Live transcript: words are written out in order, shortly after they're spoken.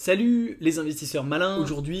Salut les investisseurs malins.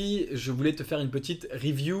 Aujourd'hui, je voulais te faire une petite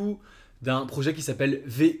review d'un projet qui s'appelle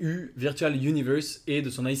VU, Virtual Universe, et de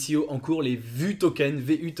son ICO en cours, les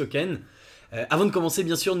VUtoken. Avant de commencer,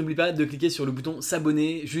 bien sûr, n'oublie pas de cliquer sur le bouton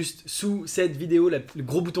s'abonner juste sous cette vidéo, le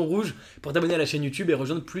gros bouton rouge, pour t'abonner à la chaîne YouTube et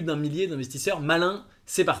rejoindre plus d'1 millier d'investisseurs malins.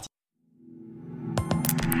 C'est parti.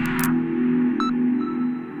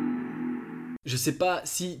 Je sais pas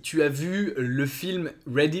si tu as vu le film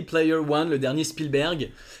Ready Player One, le dernier Spielberg,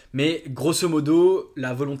 mais grosso modo,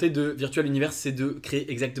 la volonté de Virtual Universe, c'est de créer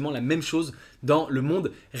exactement la même chose dans le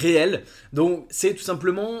monde réel. Donc c'est tout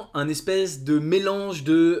simplement un espèce de mélange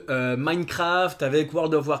de Minecraft avec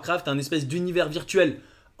World of Warcraft, un espèce d'univers virtuel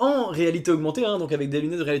en réalité augmentée, donc avec des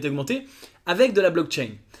lunettes de réalité augmentée, avec de la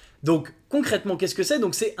blockchain. Donc concrètement, qu'est-ce que c'est ?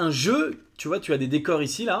 Donc c'est un jeu, tu vois, tu as des décors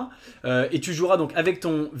ici là, et tu joueras donc avec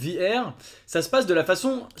ton VR. Ça se passe de la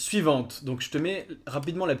façon suivante. Donc je te mets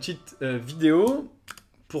rapidement la petite vidéo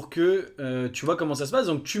pour que tu vois comment ça se passe.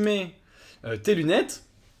 Donc tu mets tes lunettes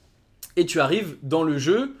et tu arrives dans le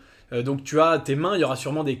jeu. Donc tu as tes mains, il y aura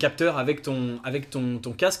sûrement des capteurs avec ton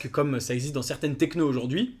casque comme ça existe dans certaines technos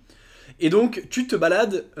aujourd'hui. Et donc, tu te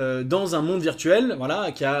balades dans un monde virtuel,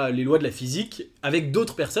 voilà, qui a les lois de la physique, avec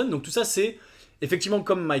d'autres personnes. Donc tout ça, c'est effectivement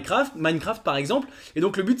comme Minecraft par exemple. Et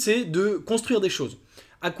donc le but, c'est de construire des choses.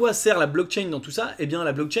 À quoi sert la blockchain dans tout ça ? Eh bien,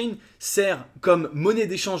 la blockchain sert comme monnaie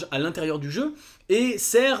d'échange à l'intérieur du jeu et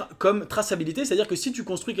sert comme traçabilité, c'est-à-dire que si tu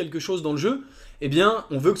construis quelque chose dans le jeu, eh bien,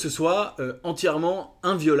 on veut que ce soit entièrement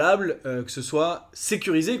inviolable, que ce soit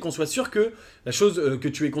sécurisé, qu'on soit sûr que la chose que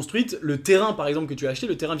tu aies construite, le terrain par exemple que tu as acheté,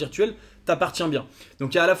 le terrain virtuel, t'appartient bien.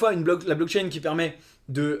 Donc il y a à la fois la blockchain qui permet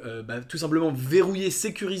de tout simplement verrouiller,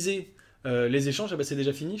 sécuriser les échanges. Ah bah c'est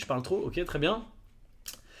déjà fini, je parle trop, ok, très bien.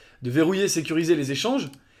 De verrouiller, sécuriser les échanges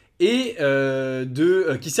et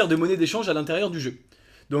qui sert de monnaie d'échange à l'intérieur du jeu.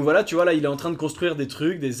 Donc voilà, tu vois là, il est en train de construire des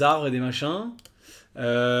trucs, des arbres et des machins.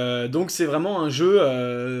 Donc c'est vraiment un jeu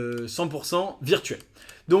 100% virtuel.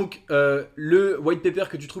 Donc le white paper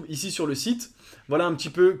que tu trouves ici sur le site, voilà un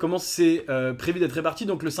petit peu comment c'est prévu d'être réparti.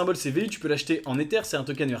 Donc le symbole c'est VU, tu peux l'acheter en Ether, c'est un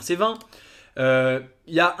token ERC20.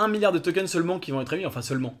 Il y a 1 milliard de tokens seulement qui vont être émis, enfin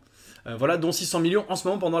seulement. Voilà, dont 600 millions en ce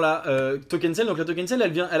moment pendant la token sale. Donc la token sale,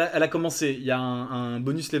 elle a commencé. Il y a un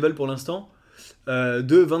bonus level pour l'instant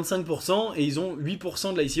de 25% et ils ont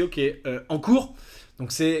 8% de la ICO qui est en cours.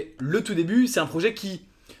 Donc c'est le tout début. C'est un projet qui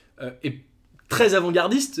est très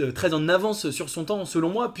avant-gardiste, très en avance sur son temps selon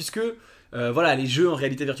moi, puisque voilà, les jeux en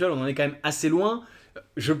réalité virtuelle, on en est quand même assez loin.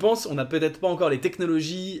 Je pense, on n'a peut-être pas encore les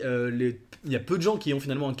technologies. Il y a peu de gens qui ont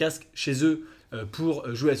finalement un casque chez eux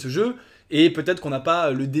pour jouer à ce jeu. Et peut-être qu'on n'a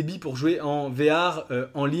pas le débit pour jouer en VR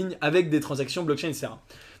en ligne avec des transactions blockchain, etc.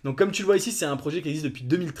 Donc comme tu le vois ici, c'est un projet qui existe depuis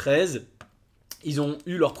 2013. Ils ont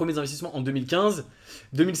eu leurs premiers investissements en 2015.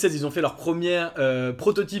 2016, ils ont fait leur premier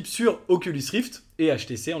prototype sur Oculus Rift et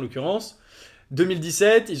HTC en l'occurrence.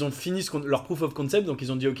 2017, ils ont fini leur proof of concept, donc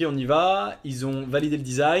ils ont dit ok, on y va. Ils ont validé le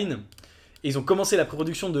design. Et ils ont commencé la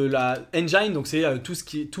production de la engine, donc c'est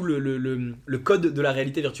tout le code de la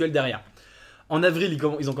réalité virtuelle derrière. En avril,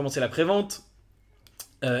 ils ont commencé la prévente.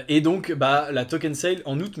 Et donc, la token sale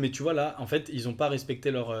en août. Mais tu vois, là, en fait, ils n'ont pas respecté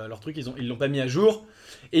leur truc. Ils l'ont pas mis à jour.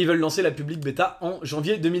 Et ils veulent lancer la public bêta en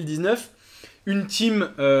janvier 2019. Une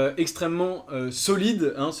team extrêmement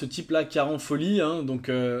solide. Ce type-là qui a en folie. Donc,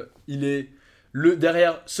 il est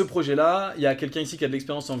derrière ce projet-là. Il y a quelqu'un ici qui a de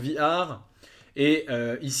l'expérience en VR. Et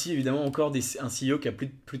ici, évidemment, encore un CEO qui a plus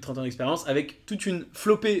de 30 ans d'expérience. Avec toute une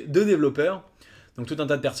flopée de développeurs. Donc tout un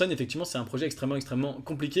tas de personnes, effectivement c'est un projet extrêmement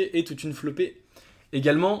compliqué et toute une flopée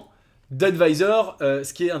également d'advisors.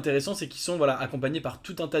 Ce qui est intéressant c'est qu'ils sont accompagnés par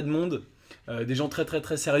tout un tas de monde, des gens très très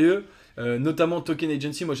très sérieux, notamment Token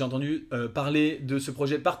Agency. Moi j'ai entendu parler de ce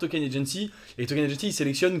projet par Token Agency et Token Agency ils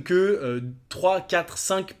sélectionnent que 3, 4,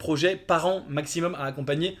 5 projets par an maximum à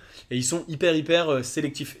accompagner et ils sont hyper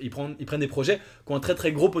sélectifs. Ils prennent des projets qui ont un très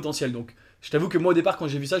très gros potentiel. Donc je t'avoue que moi au départ quand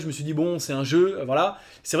j'ai vu ça je me suis dit bon c'est un jeu, voilà.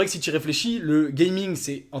 C'est vrai que si tu y réfléchis, le gaming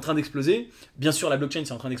c'est en train d'exploser, bien sûr la blockchain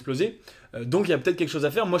c'est en train d'exploser, donc il y a peut-être quelque chose à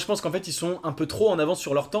faire. Moi je pense qu'en fait ils sont un peu trop en avance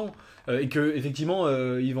sur leur temps et que effectivement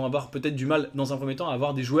ils vont avoir peut-être du mal dans un premier temps à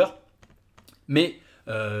avoir des joueurs, mais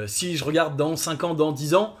si je regarde dans 5 ans, dans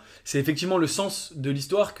 10 ans, c'est effectivement le sens de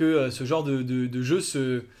l'histoire que ce genre de jeu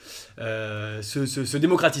se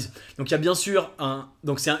démocratise. Donc il y a bien sûr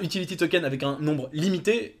donc c'est un utility token avec un nombre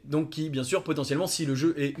limité, donc qui bien sûr potentiellement si le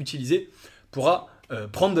jeu est utilisé pourra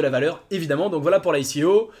prendre de la valeur évidemment. Donc voilà pour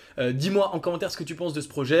l'ICO. Dis-moi en commentaire ce que tu penses de ce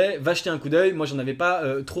projet, va jeter un coup d'œil. Moi j'en avais pas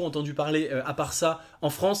trop entendu parler à part ça en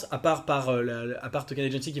France, à part Token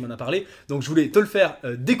Agency qui m'en a parlé. Donc je voulais te le faire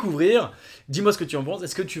découvrir. Dis-moi ce que tu en penses.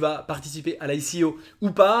 Est-ce que tu vas participer à l'ICO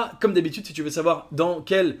ou pas? Comme d'habitude, si tu veux savoir dans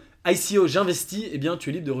quel ICO j'investis, eh bien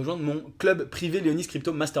tu es libre de rejoindre mon club privé Léonis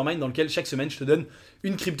Crypto Mastermind dans lequel chaque semaine je te donne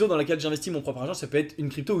une crypto dans laquelle j'investis mon propre argent. Ça peut être une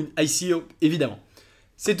crypto ou une ICO évidemment.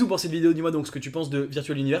 C'est tout pour cette vidéo. Dis-moi donc ce que tu penses de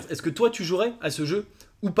Virtual Universe. Est-ce que toi tu jouerais à ce jeu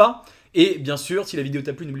ou pas? Et bien sûr, si la vidéo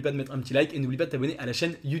t'a plu, n'oublie pas de mettre un petit like et n'oublie pas de t'abonner à la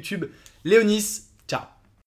chaîne YouTube Léonis. Ciao.